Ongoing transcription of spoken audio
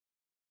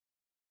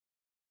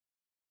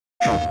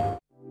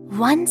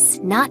Once,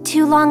 not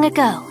too long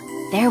ago,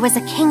 there was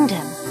a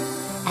kingdom,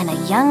 and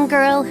a young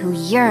girl who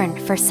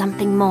yearned for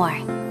something more.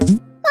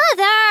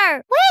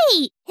 Mother!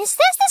 Wait! Is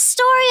this the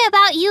story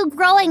about you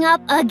growing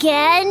up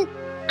again?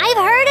 I've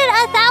heard it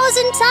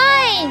 1,000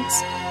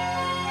 times!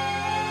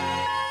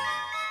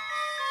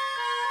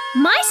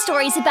 My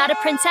story's about a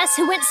princess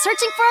who went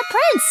searching for a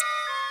prince,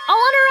 all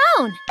on her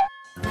own.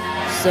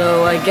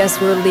 So I guess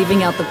we're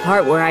leaving out the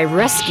part where I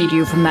rescued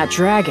you from that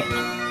dragon.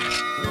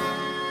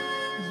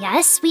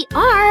 Yes, we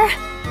are.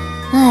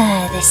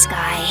 This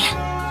guy.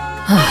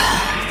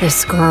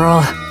 This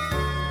girl.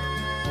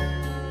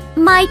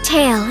 My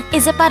tale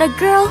is about a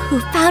girl who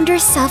found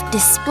herself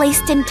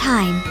displaced in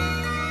time.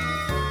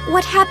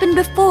 What happened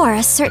before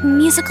a certain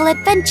musical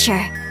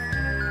adventure.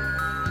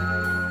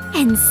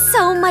 And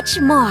so much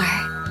more.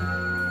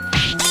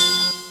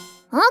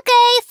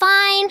 Okay,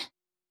 fine.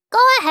 Go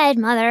ahead,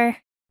 Mother.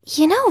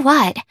 You know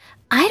what?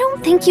 I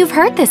don't think you've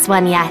heard this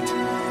one yet.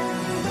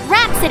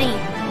 Rhapsody,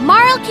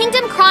 Marl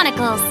Kingdom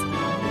Chronicles.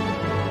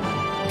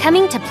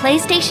 Coming to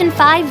PlayStation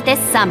 5 this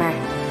summer.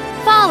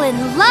 Fall in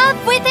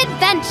love with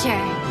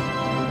adventure!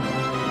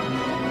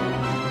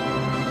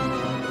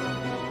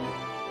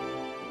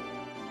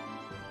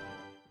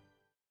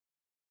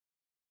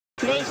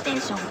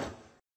 PlayStation